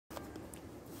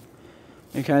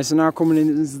Okay, so now coming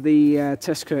in is the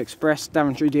Tesco Express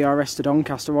Daventry DRS to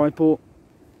Doncaster Iport.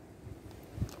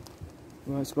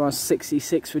 Well, it's about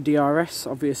 66 for DRS,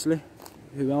 obviously.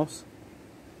 Who else?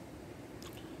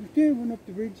 We're doing one up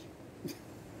the bridge.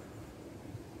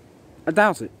 I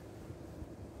doubt it.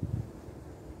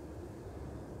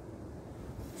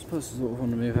 I suppose I sort of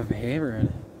want to move over here,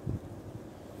 really.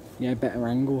 Yeah, better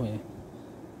angle here.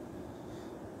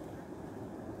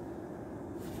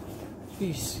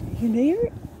 You can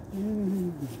hear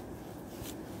it?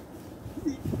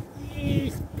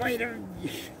 Spider!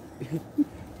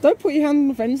 Don't put your hand on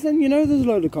the fence then, you know there's a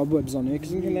load of cobwebs on here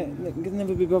because you can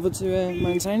never be bothered to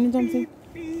maintain something.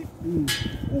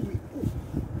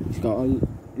 It's got a,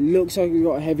 looks like we've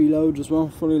got a heavy load as well,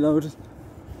 fully loaded.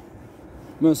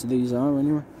 Most of these are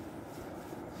anyway.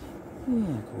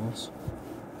 Yeah, of course.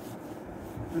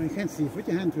 And I can't see, put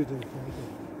your hand through the...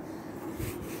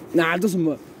 Nah, it doesn't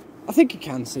work. I think you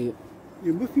can see it.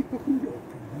 You must be fucking joking.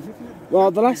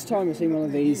 Well, the last time I seen one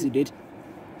of these, he did.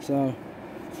 So...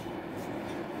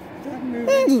 Stop it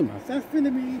moving. doesn't matter. Stop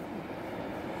filming me.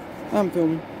 I'm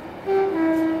filming.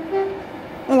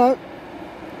 Hello.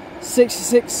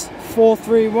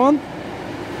 66431.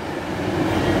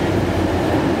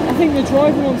 I think the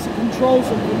driver wants to control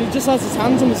something. He just has his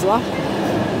hands on his lap.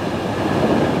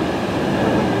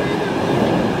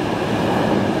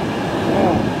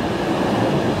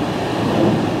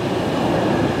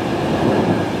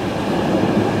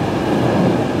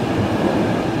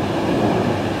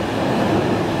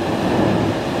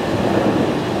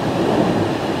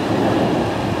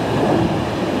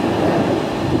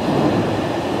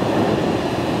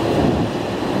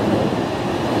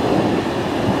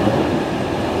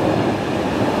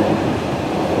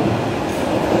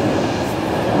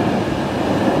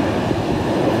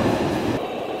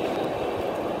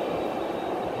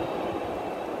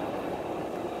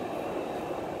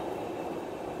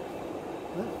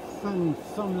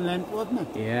 Some length, wasn't it?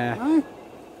 Yeah. Huh?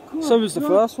 So was the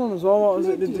first one as well. What was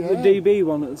it? The DB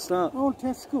one at the start. Oh,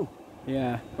 Tesco.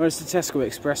 Yeah. Well, it's the Tesco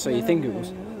Express, so you think it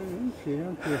was.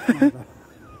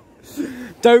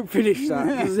 Don't finish that,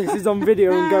 because this is on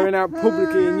video and going out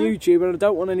publicly on YouTube, and I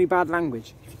don't want any bad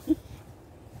language.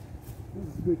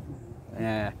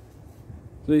 Yeah.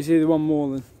 So you see the one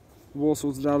more then.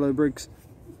 Walsall to Darlow Briggs.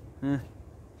 Yeah.